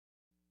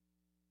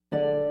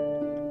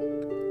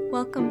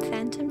Welcome,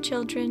 phantom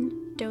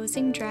children,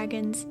 dozing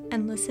dragons,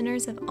 and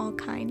listeners of all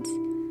kinds.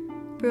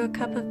 Brew a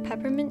cup of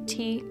peppermint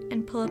tea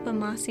and pull up a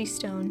mossy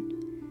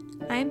stone.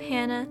 I'm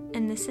Hannah,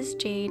 and this is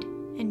Jade,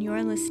 and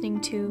you're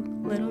listening to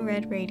Little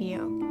Red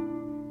Radio.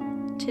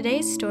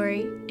 Today's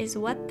story is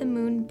What the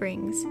Moon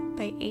Brings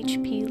by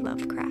H.P.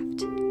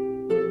 Lovecraft.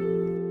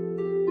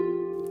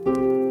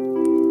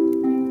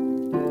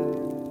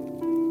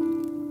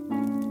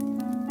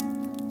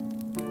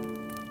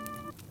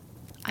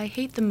 I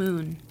hate the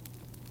moon.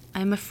 I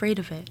am afraid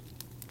of it,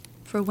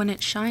 for when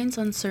it shines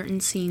on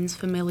certain scenes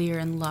familiar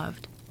and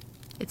loved,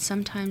 it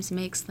sometimes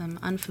makes them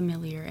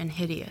unfamiliar and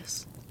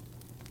hideous.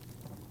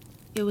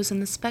 It was in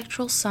the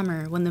spectral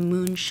summer when the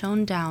moon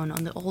shone down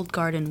on the old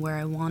garden where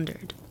I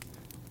wandered,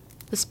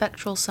 the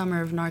spectral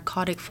summer of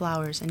narcotic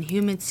flowers and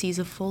humid seas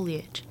of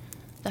foliage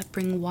that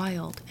bring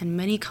wild and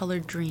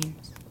many-colored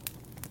dreams.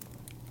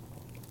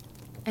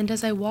 And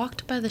as I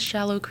walked by the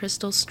shallow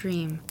crystal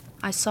stream,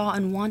 I saw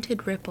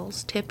unwanted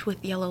ripples tipped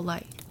with yellow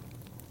light,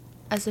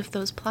 as if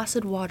those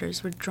placid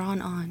waters were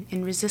drawn on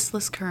in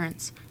resistless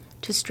currents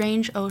to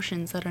strange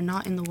oceans that are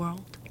not in the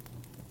world.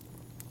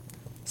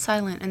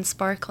 Silent and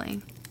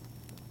sparkling,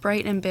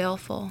 bright and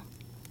baleful,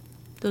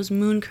 those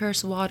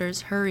moon-cursed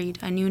waters hurried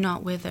I knew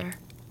not whither,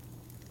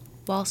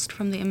 whilst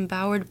from the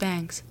embowered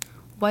banks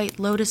white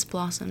lotus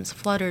blossoms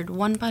fluttered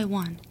one by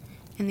one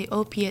in the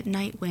opiate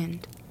night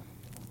wind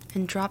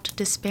and dropped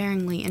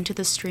despairingly into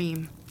the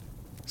stream,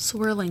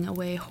 swirling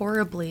away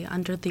horribly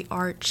under the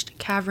arched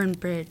cavern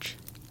bridge,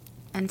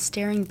 and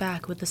staring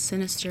back with the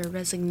sinister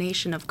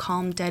resignation of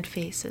calm dead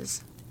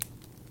faces.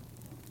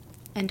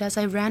 And as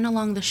I ran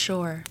along the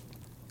shore,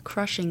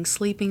 crushing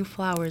sleeping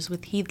flowers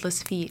with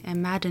heedless feet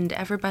and maddened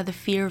ever by the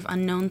fear of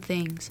unknown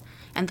things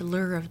and the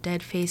lure of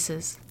dead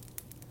faces,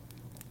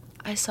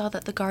 I saw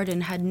that the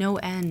garden had no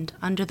end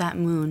under that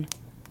moon,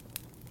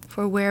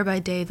 for where by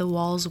day the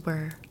walls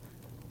were,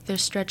 there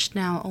stretched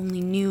now only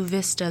new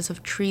vistas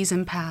of trees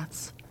and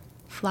paths,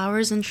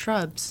 flowers and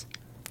shrubs,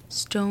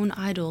 stone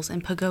idols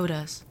and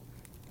pagodas,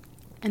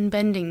 and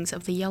bendings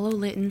of the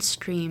yellow-litten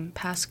stream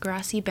past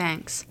grassy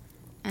banks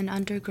and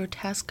under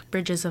grotesque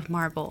bridges of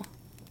marble.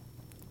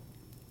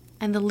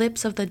 And the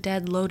lips of the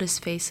dead lotus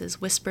faces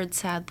whispered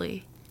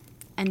sadly,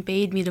 and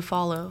bade me to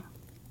follow,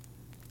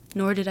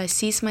 nor did I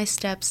cease my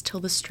steps till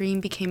the stream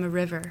became a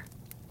river,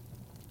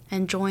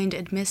 and joined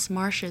amidst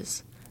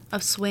marshes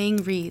of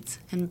swaying reeds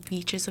and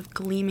beaches of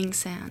gleaming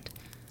sand,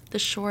 the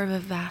shore of a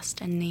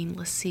vast and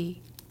nameless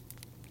sea.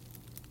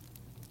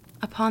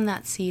 Upon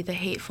that sea the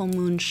hateful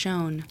moon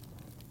shone,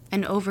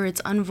 and over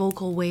its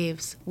unvocal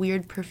waves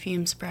weird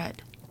perfume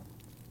spread.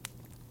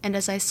 And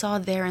as I saw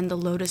therein the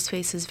lotus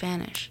faces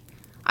vanish,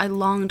 I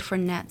longed for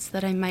nets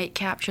that I might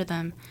capture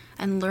them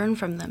and learn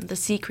from them the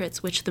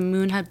secrets which the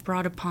moon had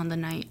brought upon the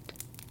night.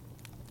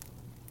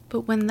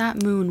 But when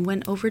that moon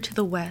went over to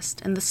the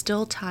west and the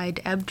still tide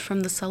ebbed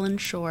from the sullen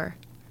shore,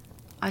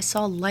 I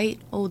saw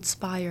light old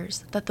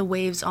spires that the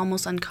waves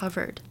almost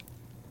uncovered,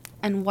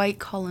 and white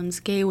columns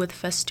gay with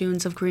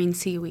festoons of green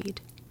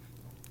seaweed.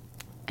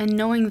 And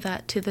knowing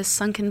that to this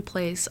sunken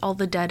place all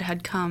the dead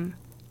had come,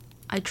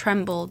 I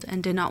trembled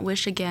and did not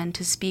wish again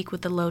to speak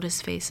with the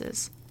lotus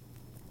faces.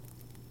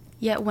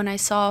 Yet when I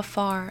saw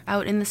afar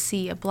out in the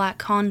sea a black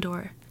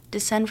condor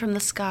descend from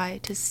the sky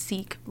to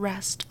seek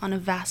rest on a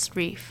vast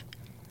reef,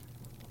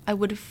 I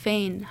would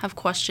fain have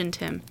questioned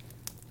him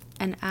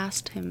and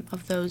asked him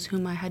of those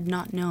whom I had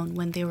not known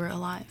when they were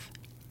alive.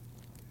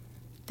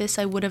 This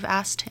I would have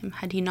asked him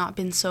had he not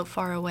been so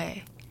far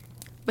away,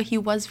 but he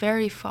was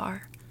very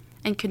far,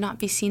 and could not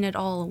be seen at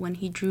all when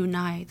he drew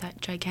nigh that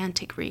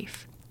gigantic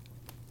reef.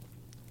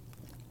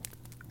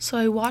 So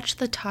I watched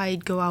the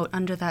tide go out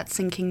under that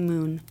sinking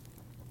moon,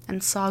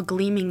 and saw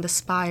gleaming the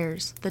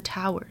spires, the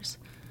towers,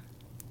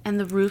 and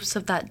the roofs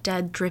of that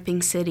dead,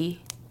 dripping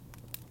city.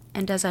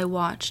 And as I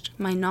watched,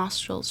 my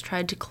nostrils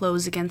tried to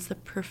close against the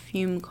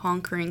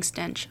perfume-conquering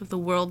stench of the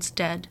world's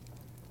dead,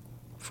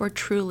 for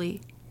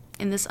truly,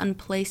 in this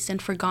unplaced and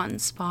forgotten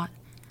spot,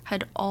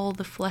 had all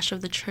the flesh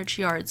of the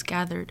churchyards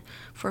gathered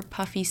for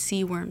puffy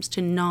sea worms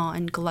to gnaw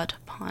and glut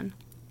upon.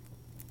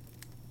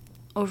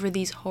 Over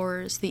these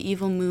horrors the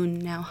evil moon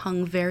now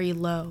hung very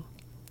low,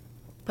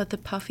 but the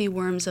puffy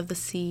worms of the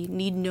sea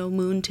need no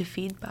moon to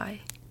feed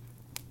by.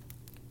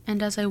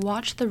 And as I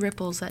watched the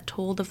ripples that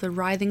told of the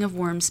writhing of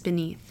worms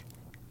beneath,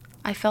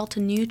 I felt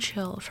a new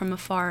chill from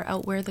afar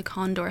out where the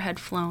condor had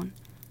flown,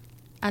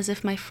 as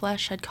if my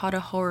flesh had caught a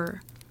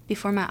horror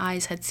before my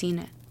eyes had seen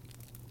it.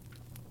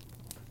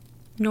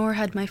 Nor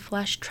had my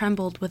flesh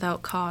trembled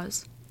without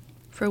cause,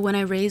 for when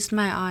I raised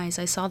my eyes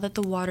I saw that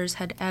the waters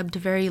had ebbed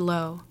very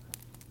low,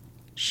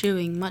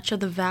 shewing much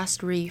of the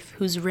vast reef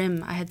whose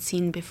rim I had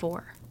seen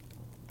before.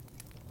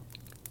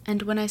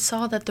 And when I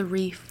saw that the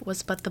reef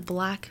was but the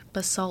black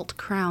basalt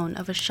crown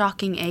of a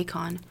shocking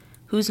Acon,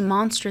 whose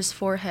monstrous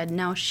forehead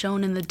now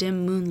shone in the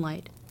dim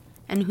moonlight,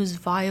 and whose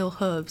vile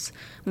hooves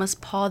must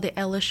paw the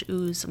hellish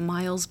ooze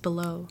miles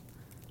below,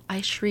 I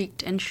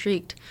shrieked and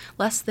shrieked,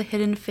 lest the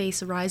hidden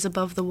face rise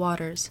above the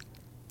waters,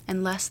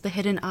 and lest the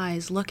hidden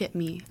eyes look at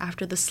me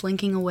after the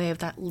slinking away of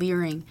that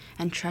leering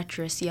and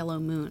treacherous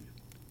yellow moon.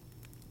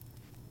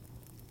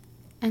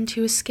 And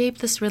to escape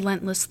this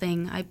relentless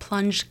thing, I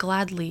plunged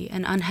gladly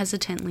and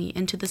unhesitantly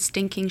into the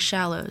stinking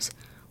shallows,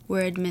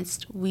 where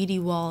amidst weedy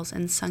walls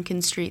and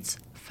sunken streets,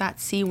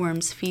 fat sea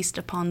worms feast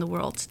upon the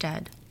world's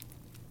dead.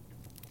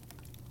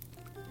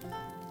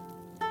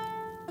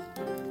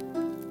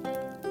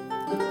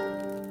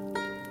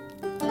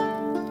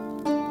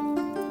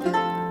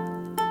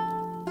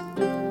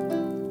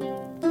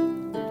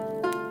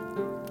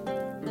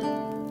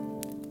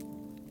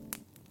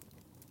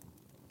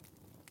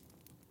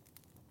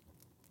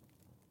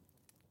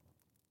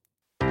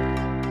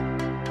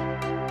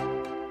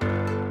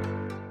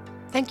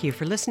 Thank you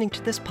for listening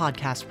to this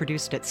podcast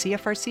produced at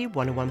CFRC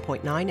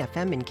 101.9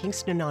 FM in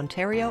Kingston,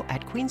 Ontario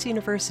at Queen's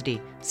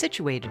University,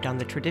 situated on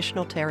the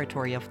traditional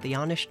territory of the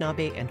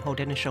Anishinaabe and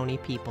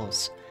Haudenosaunee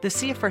peoples. The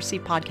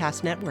CFRC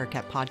Podcast Network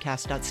at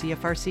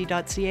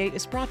podcast.cfrc.ca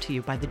is brought to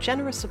you by the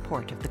generous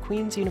support of the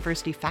Queen's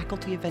University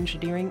Faculty of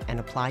Engineering and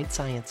Applied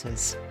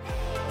Sciences.